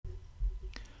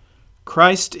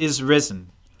Christ is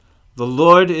risen. The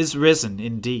Lord is risen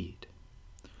indeed.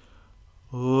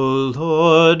 O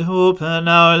Lord, open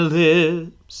our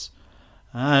lips,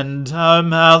 and our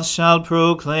mouth shall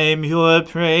proclaim your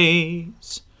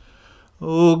praise.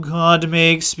 O God,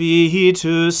 make speed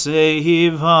to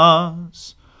save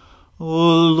us. O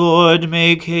Lord,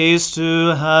 make haste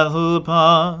to help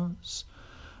us.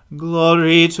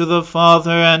 Glory to the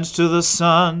Father, and to the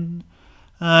Son,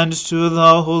 and to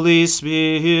the Holy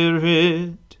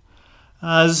Spirit,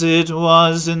 as it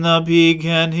was in the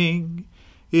beginning,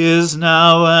 is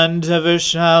now, and ever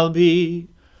shall be,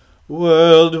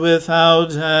 world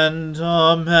without end.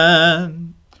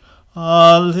 Amen.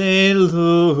 Alleluia.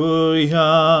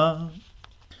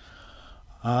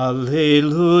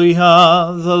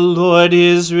 Alleluia. The Lord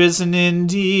is risen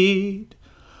indeed.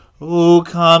 O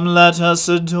come, let us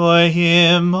adore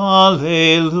him.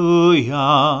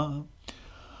 Alleluia.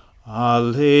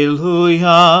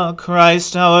 Alleluia.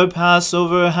 Christ our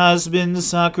Passover has been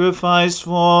sacrificed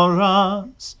for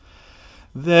us.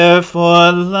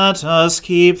 Therefore let us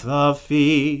keep the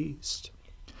feast,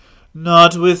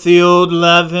 not with the old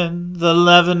leaven, the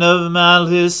leaven of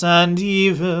malice and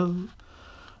evil,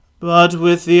 but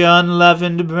with the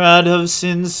unleavened bread of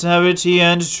sincerity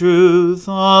and truth.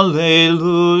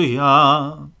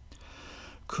 Alleluia.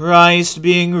 Christ,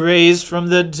 being raised from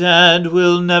the dead,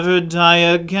 will never die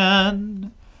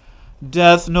again.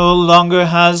 Death no longer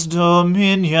has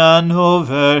dominion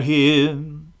over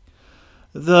him.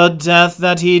 The death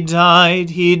that he died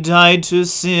to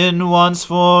sin once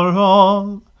for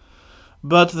all.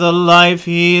 But the life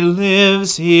he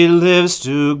lives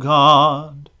to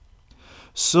God.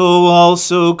 So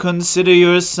also consider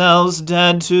yourselves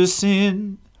dead to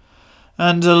sin,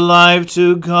 and alive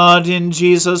to God in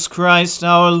Jesus Christ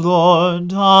our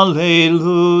Lord.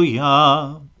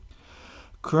 Alleluia.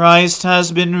 Christ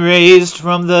has been raised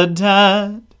from the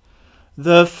dead,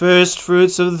 the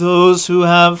firstfruits of those who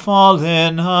have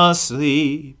fallen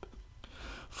asleep.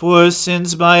 For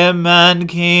since by a man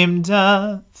came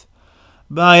death,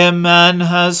 by a man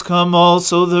has come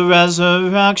also the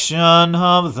resurrection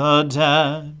of the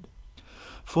dead.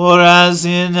 For as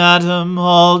in Adam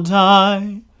all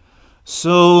die,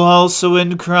 so also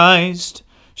in Christ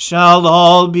shall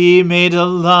all be made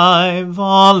alive.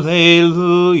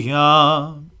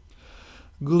 Alleluia.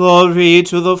 Glory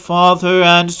to the Father,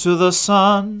 and to the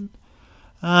Son,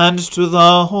 and to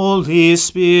the Holy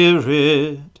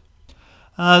Spirit,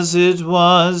 as it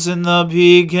was in the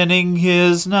beginning,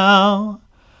 is now,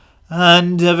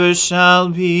 and ever shall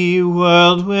be,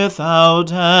 world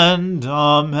without end.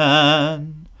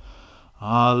 Amen.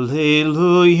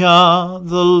 Alleluia.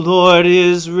 The Lord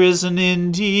is risen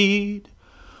indeed.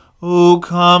 O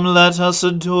come, let us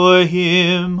adore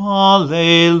him.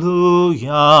 Alleluia.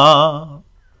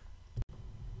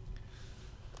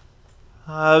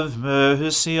 Have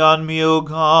mercy on me, O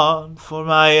God, for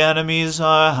my enemies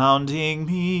are hounding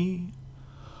me.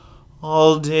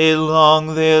 All day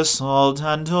long they assault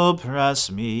and oppress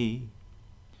me.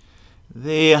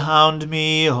 They hound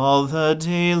me all the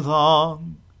day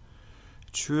long.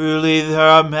 Truly there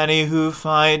are many who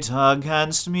fight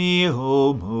against me,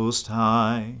 O Most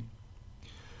High.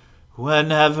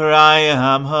 Whenever I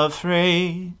am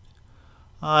afraid,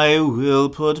 I will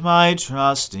put my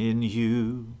trust in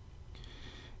you.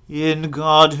 In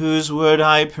God, whose word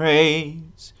I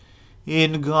praise,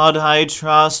 in God I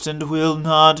trust and will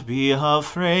not be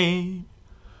afraid.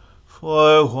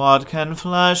 For what can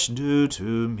flesh do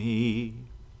to me?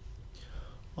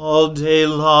 All day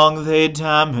long they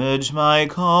damage my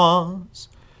cause.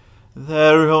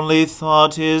 Their only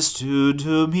thought is to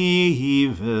do me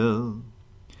evil.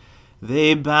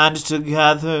 They band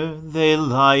together, they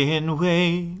lie in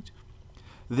wait.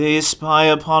 They spy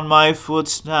upon my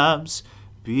footsteps,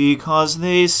 because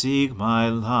they seek my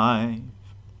life.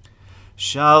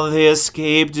 Shall they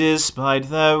escape despite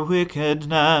their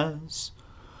wickedness?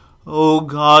 O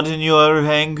God, in your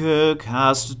anger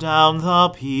cast down the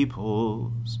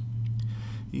peoples.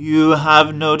 You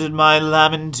have noted my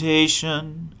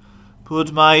lamentation,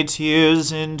 put my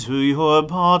tears into your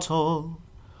bottle.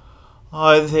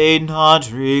 Are they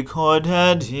not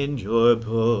recorded in your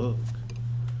book?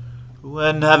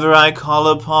 Whenever I call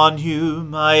upon you,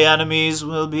 my enemies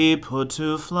will be put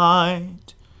to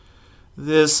flight.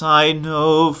 This I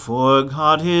know, for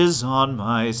God is on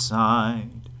my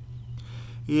side.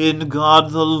 In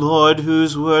God the Lord,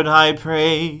 whose word I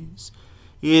praise,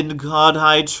 in God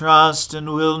I trust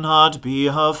and will not be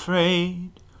afraid.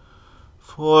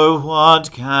 For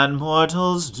what can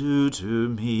mortals do to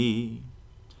me?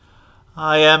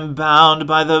 I am bound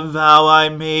by the vow I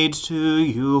made to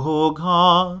you, O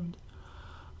God.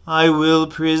 I will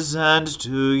present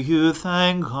to you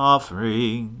thank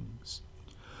offerings.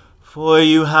 For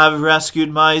you have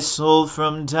rescued my soul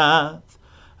from death,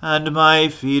 and my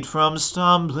feet from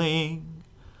stumbling,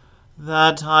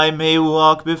 that I may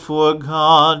walk before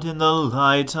God in the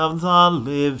light of the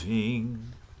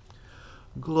living.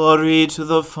 Glory to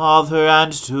the Father,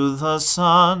 and to the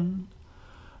Son,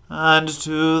 and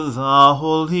to the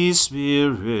Holy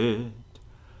Spirit,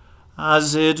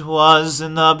 as it was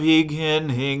in the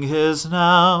beginning, is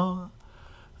now,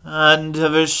 and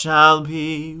ever shall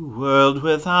be, world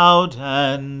without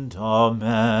end.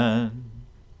 Amen.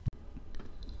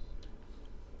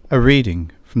 A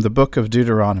reading from the book of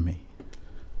Deuteronomy.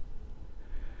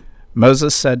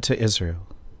 Moses said to Israel,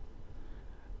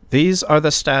 "These are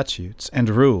the statutes and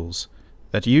rules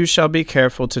that you shall be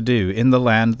careful to do in the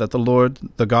land that the Lord,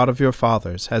 the God of your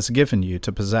fathers, has given you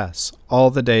to possess all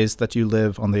the days that you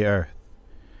live on the earth.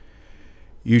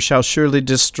 You shall surely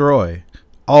destroy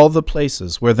all the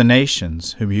places where the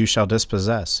nations whom you shall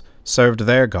dispossess served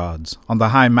their gods, on the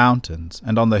high mountains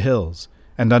and on the hills,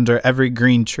 and under every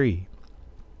green tree.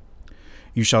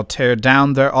 You shall tear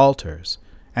down their altars,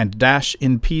 and dash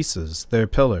in pieces their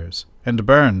pillars, and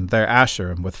burn their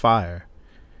Asherim with fire.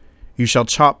 You shall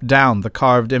chop down the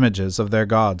carved images of their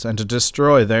gods, and to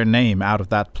destroy their name out of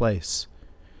that place.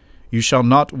 You shall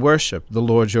not worship the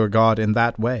Lord your God in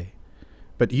that way,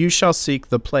 but you shall seek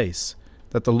the place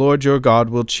that the Lord your God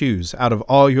will choose out of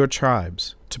all your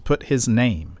tribes to put his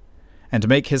name, and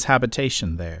make his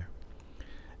habitation there.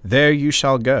 There you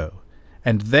shall go,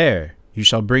 and there you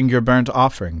shall bring your burnt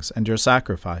offerings and your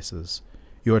sacrifices,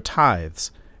 your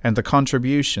tithes, and the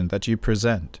contribution that you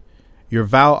present, your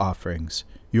vow offerings,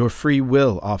 your free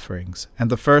will offerings, and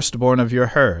the firstborn of your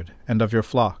herd and of your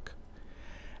flock.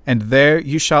 And there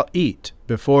you shall eat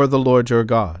before the Lord your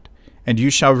God, and you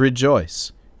shall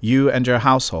rejoice, you and your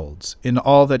households, in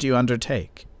all that you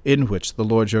undertake, in which the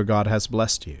Lord your God has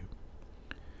blessed you.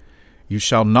 You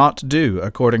shall not do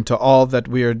according to all that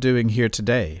we are doing here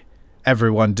today,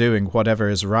 everyone doing whatever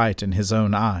is right in his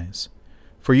own eyes.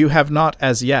 For you have not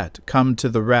as yet come to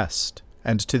the rest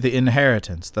and to the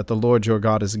inheritance that the Lord your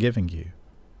God is giving you.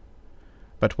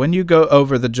 But when you go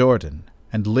over the Jordan,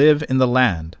 and live in the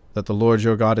land that the Lord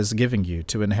your God is giving you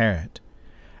to inherit,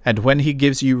 and when he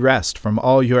gives you rest from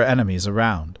all your enemies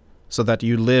around, so that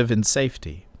you live in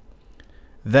safety,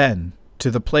 then to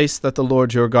the place that the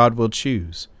Lord your God will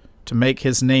choose, to make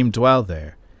his name dwell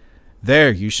there,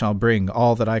 there you shall bring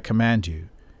all that I command you,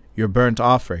 your burnt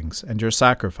offerings and your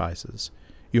sacrifices,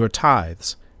 your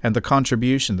tithes, and the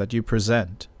contribution that you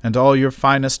present, and all your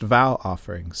finest vow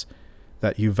offerings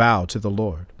that you vow to the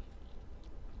Lord.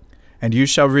 And you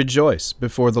shall rejoice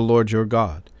before the Lord your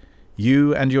God,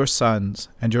 you and your sons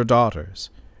and your daughters,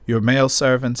 your male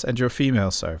servants and your female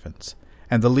servants,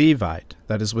 and the Levite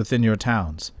that is within your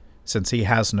towns, since he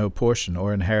has no portion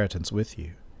or inheritance with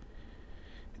you.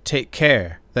 Take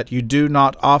care that you do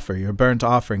not offer your burnt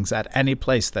offerings at any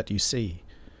place that you see,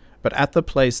 but at the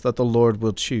place that the Lord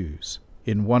will choose,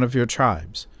 in one of your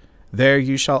tribes. There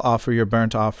you shall offer your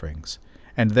burnt offerings,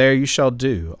 and there you shall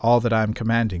do all that I am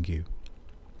commanding you.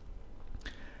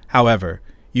 However,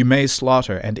 you may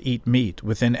slaughter and eat meat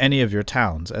within any of your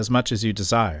towns as much as you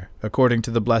desire, according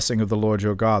to the blessing of the Lord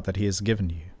your God that he has given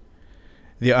you.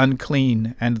 The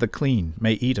unclean and the clean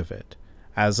may eat of it,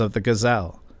 as of the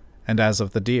gazelle, and as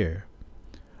of the deer.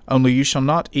 Only you shall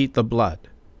not eat the blood.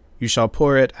 You shall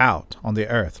pour it out on the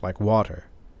earth like water.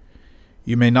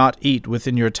 You may not eat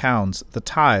within your towns the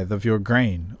tithe of your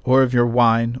grain, or of your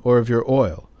wine, or of your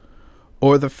oil,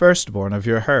 or the firstborn of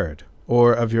your herd,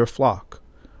 or of your flock,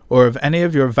 or of any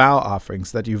of your vow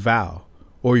offerings that you vow,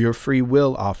 or your free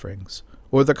will offerings,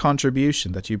 or the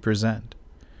contribution that you present.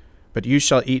 But you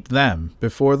shall eat them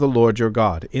before the Lord your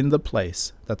God in the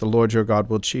place that the Lord your God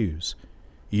will choose,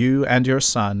 you and your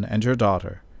son and your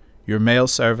daughter, your male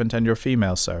servant and your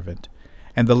female servant,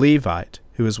 and the Levite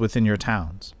who is within your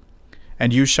towns.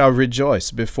 And you shall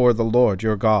rejoice before the Lord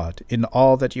your God in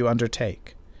all that you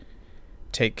undertake.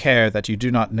 Take care that you do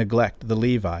not neglect the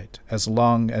Levite as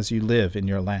long as you live in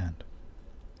your land.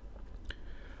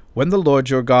 When the Lord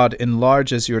your God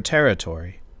enlarges your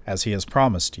territory, as he has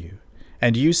promised you,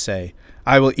 and you say,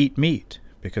 I will eat meat,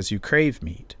 because you crave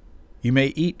meat, you may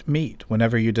eat meat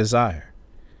whenever you desire.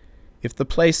 If the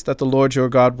place that the Lord your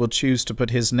God will choose to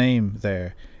put his name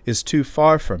there is too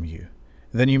far from you,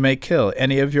 then you may kill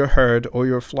any of your herd or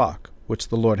your flock, which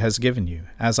the Lord has given you,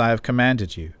 as I have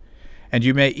commanded you, and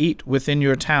you may eat within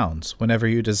your towns whenever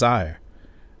you desire.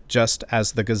 Just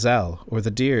as the gazelle or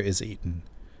the deer is eaten,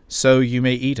 so you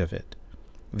may eat of it.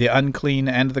 The unclean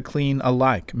and the clean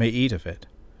alike may eat of it.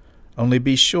 Only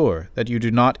be sure that you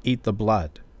do not eat the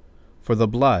blood, for the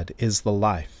blood is the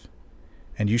life,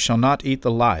 and you shall not eat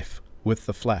the life with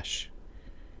the flesh.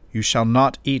 You shall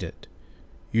not eat it.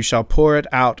 You shall pour it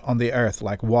out on the earth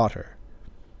like water.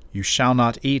 You shall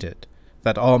not eat it,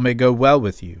 that all may go well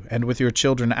with you and with your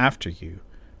children after you,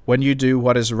 when you do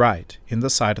what is right in the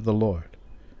sight of the Lord.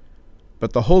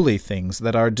 But the holy things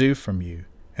that are due from you,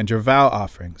 and your vow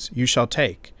offerings, you shall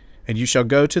take, and you shall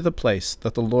go to the place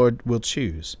that the Lord will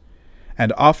choose,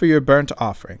 and offer your burnt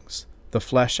offerings, the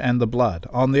flesh and the blood,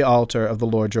 on the altar of the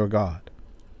Lord your God.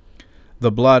 The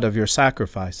blood of your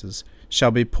sacrifices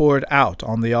shall be poured out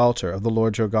on the altar of the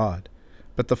Lord your God,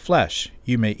 but the flesh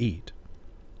you may eat.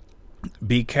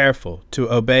 Be careful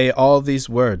to obey all these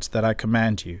words that I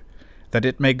command you, that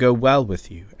it may go well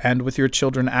with you and with your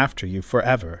children after you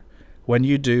forever, when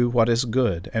you do what is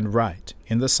good and right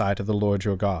in the sight of the Lord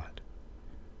your God.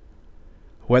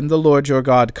 When the Lord your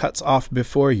God cuts off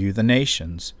before you the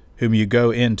nations whom you go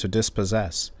in to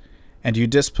dispossess, and you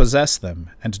dispossess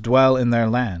them and dwell in their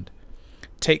land,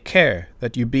 take care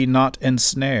that you be not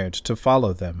ensnared to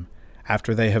follow them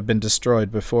after they have been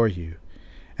destroyed before you,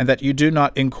 and that you do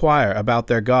not inquire about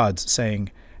their gods, saying,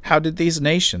 How did these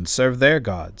nations serve their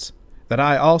gods, that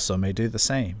I also may do the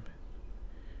same?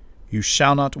 You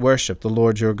shall not worship the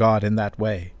Lord your God in that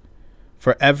way,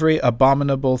 for every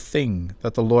abominable thing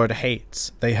that the Lord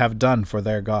hates they have done for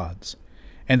their gods,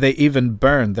 and they even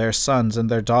burn their sons and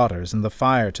their daughters in the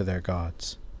fire to their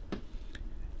gods.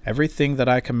 Everything that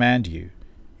I command you,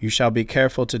 you shall be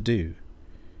careful to do.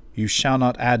 You shall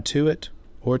not add to it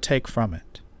or take from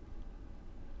it.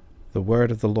 The word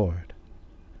of the Lord.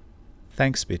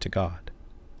 Thanks be to God.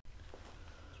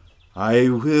 I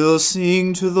will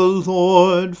sing to the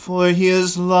Lord, for he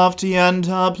is lofty and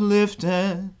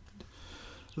uplifted.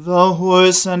 The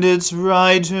horse and its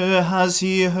rider has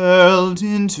he hurled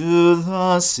into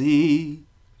the sea.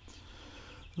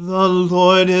 The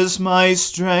Lord is my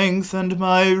strength and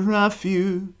my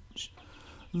refuge.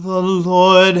 The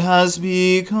Lord has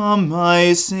become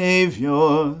my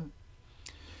Saviour.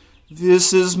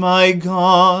 This is my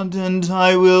God, and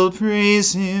I will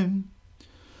praise him,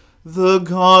 the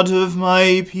God of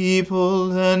my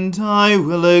people, and I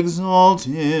will exalt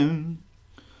him.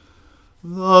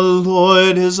 The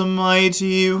Lord is a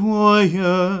mighty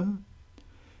warrior.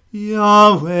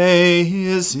 Yahweh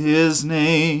is his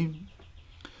name.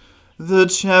 The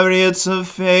chariots of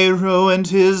Pharaoh and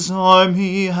his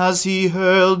army has he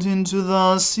hurled into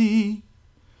the sea.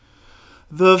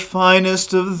 The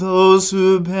finest of those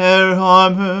who bear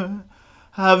armor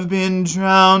have been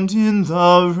drowned in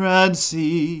the Red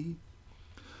Sea.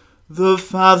 The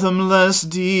fathomless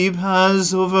deep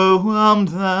has overwhelmed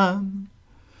them.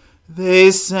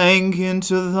 They sank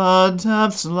into the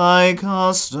depths like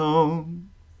a stone.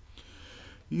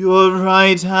 Your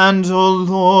right hand, O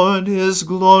Lord, is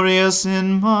glorious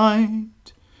in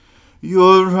might.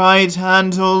 Your right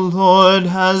hand, O Lord,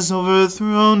 has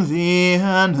overthrown the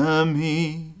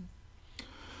enemy.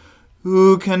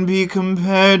 Who can be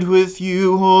compared with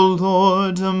you, O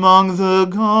Lord, among the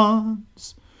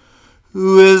gods?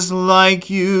 Who is like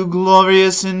you,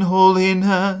 glorious in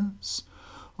holiness,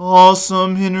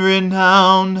 awesome in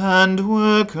renown, and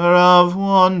worker of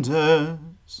wonders?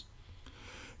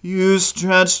 You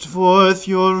stretched forth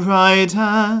your right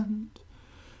hand.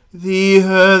 The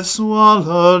earth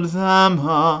swallowed them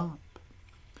up.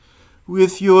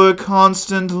 With your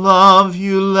constant love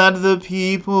you led the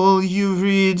people you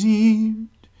redeemed.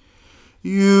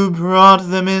 You brought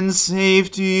them in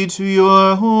safety to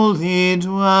your holy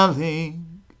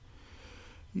dwelling.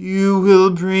 You will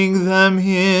bring them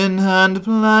in and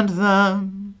plant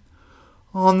them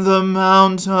on the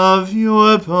mount of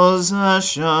your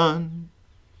possession,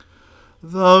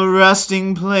 the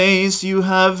resting place you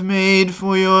have made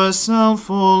for yourself,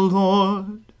 O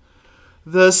Lord,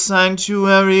 the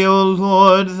sanctuary, O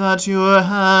Lord, that your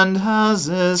hand has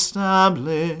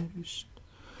established.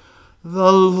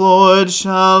 The Lord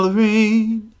shall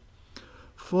reign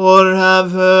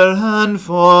forever and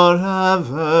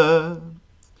forever.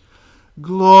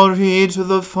 Glory to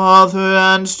the Father,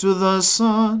 and to the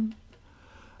Son,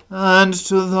 and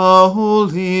to the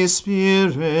Holy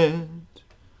Spirit,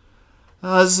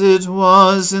 as it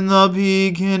was in the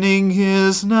beginning,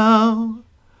 is now,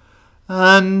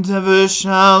 and ever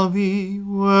shall be,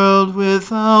 world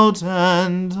without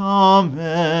end.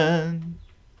 Amen.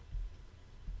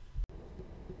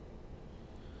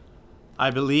 I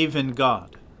believe in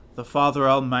God, the Father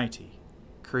Almighty,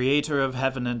 creator of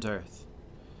heaven and earth.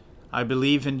 I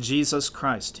believe in Jesus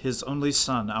Christ, his only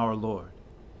Son, our Lord.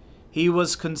 He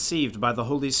was conceived by the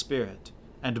Holy Spirit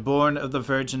and born of the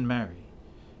Virgin Mary.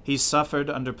 He suffered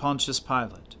under Pontius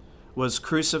Pilate, was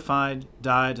crucified,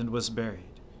 died, and was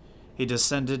buried. he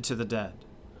descended to the dead.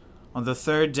 On the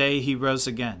third day he rose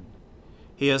again.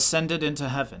 He ascended into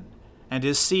heaven, and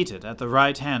is seated at the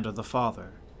right hand of the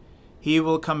Father. He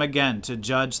will come again to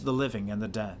judge the living and the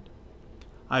dead.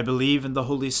 I believe in the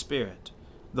Holy Spirit,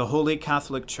 the Holy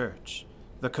Catholic Church,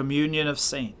 the communion of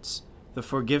saints, the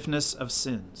forgiveness of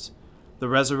sins, the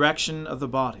resurrection of the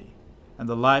body, and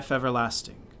the life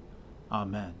everlasting.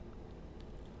 Amen.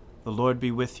 The Lord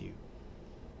be with you.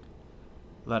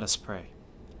 Let us pray.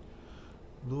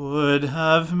 Lord,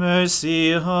 have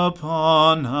mercy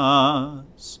upon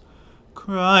us.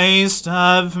 Christ,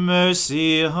 have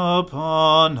mercy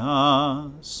upon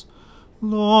us.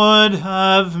 Lord,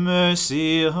 have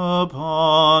mercy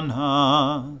upon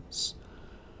us.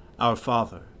 Our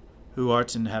Father, who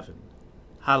art in heaven,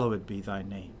 hallowed be thy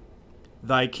name.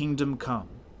 Thy kingdom come,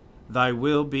 thy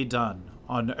will be done,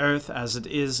 on earth as it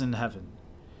is in heaven.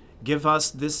 Give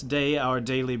us this day our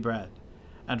daily bread,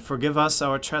 and forgive us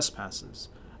our trespasses,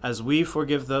 as we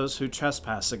forgive those who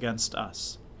trespass against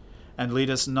us. And lead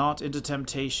us not into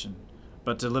temptation,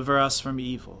 but deliver us from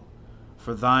evil.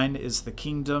 For thine is the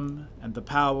kingdom, and the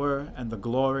power, and the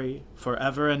glory,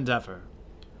 forever and ever.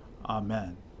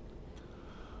 Amen.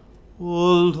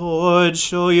 O Lord,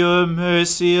 show your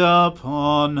mercy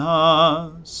upon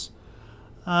us,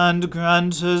 and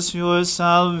grant us your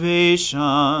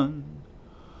salvation.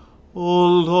 O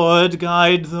Lord,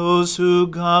 guide those who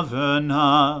govern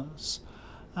us,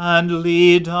 and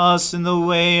lead us in the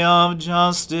way of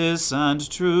justice and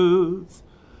truth.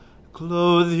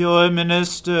 Clothe your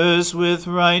ministers with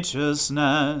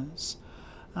righteousness,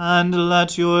 and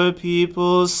let your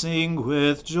people sing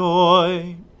with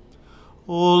joy.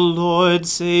 O Lord,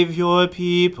 save your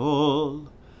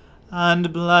people,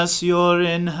 and bless your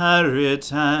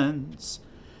inheritance.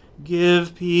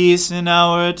 Give peace in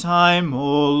our time,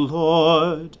 O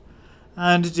Lord,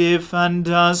 and defend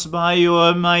us by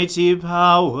your mighty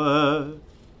power.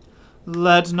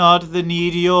 Let not the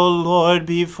needy, O Lord,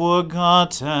 be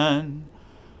forgotten,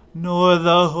 nor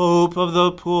the hope of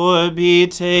the poor be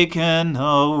taken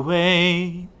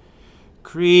away.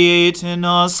 Create in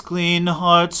us clean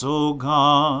hearts, O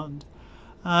God,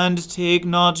 and take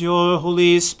not your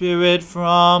Holy Spirit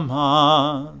from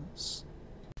us.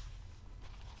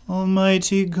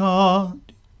 Almighty God,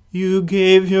 you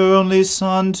gave your only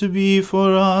Son to be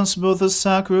for us both a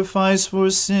sacrifice for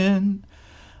sin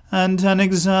and an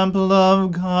example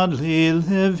of godly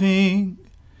living.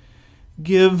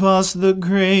 Give us the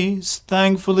grace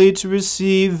thankfully to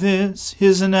receive this,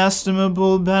 his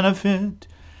inestimable benefit,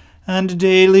 and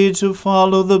daily to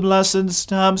follow the blessed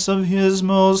steps of his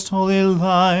most holy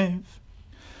life.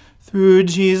 Through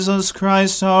Jesus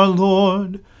Christ our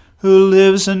Lord, who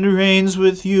lives and reigns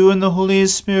with you in the Holy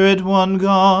Spirit, one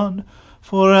God,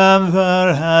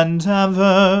 forever and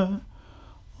ever.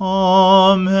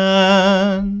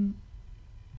 Amen.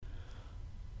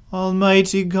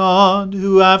 Almighty God,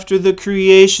 who after the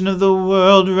creation of the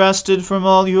world rested from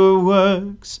all your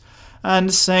works,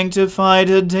 and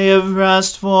sanctified a day of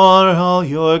rest for all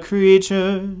your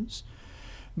creatures,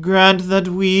 grant that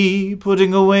we,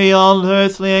 putting away all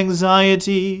earthly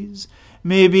anxieties,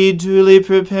 may be duly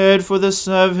prepared for the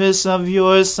service of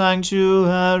your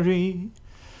sanctuary,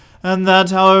 and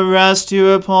that our rest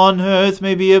here upon earth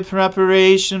may be a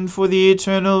preparation for the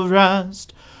eternal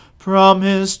rest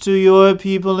promised to your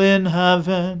people in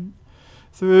heaven,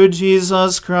 through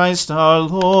Jesus Christ our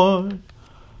Lord.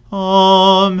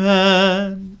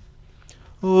 Amen.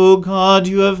 O God,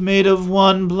 you have made of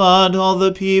one blood all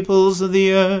the peoples of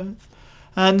the earth,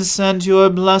 and sent your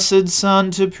blessed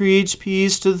Son to preach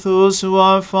peace to those who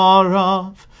are far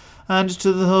off, and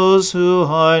to those who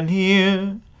are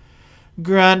near.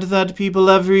 Grant that people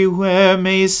everywhere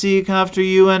may seek after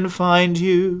you and find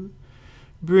you.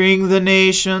 Bring the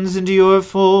nations into your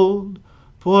fold,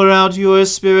 pour out your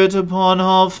Spirit upon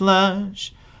all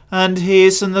flesh, and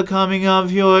hasten the coming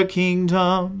of your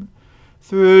kingdom.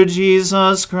 Through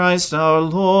Jesus Christ our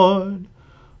Lord.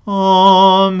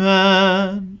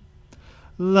 Amen.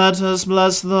 Let us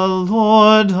bless the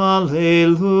Lord. Alleluia.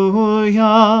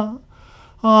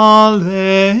 Alleluia.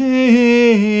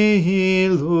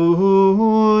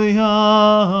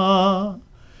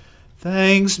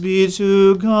 Thanks be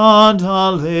to God.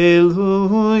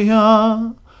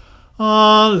 Alleluia.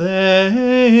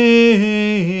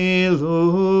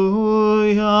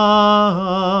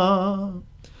 Alleluia.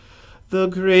 The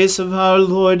grace of our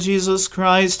Lord Jesus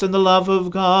Christ, and the love of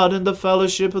God, and the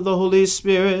fellowship of the Holy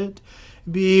Spirit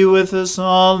be with us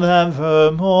all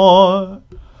evermore.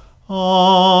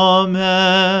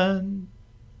 Amen.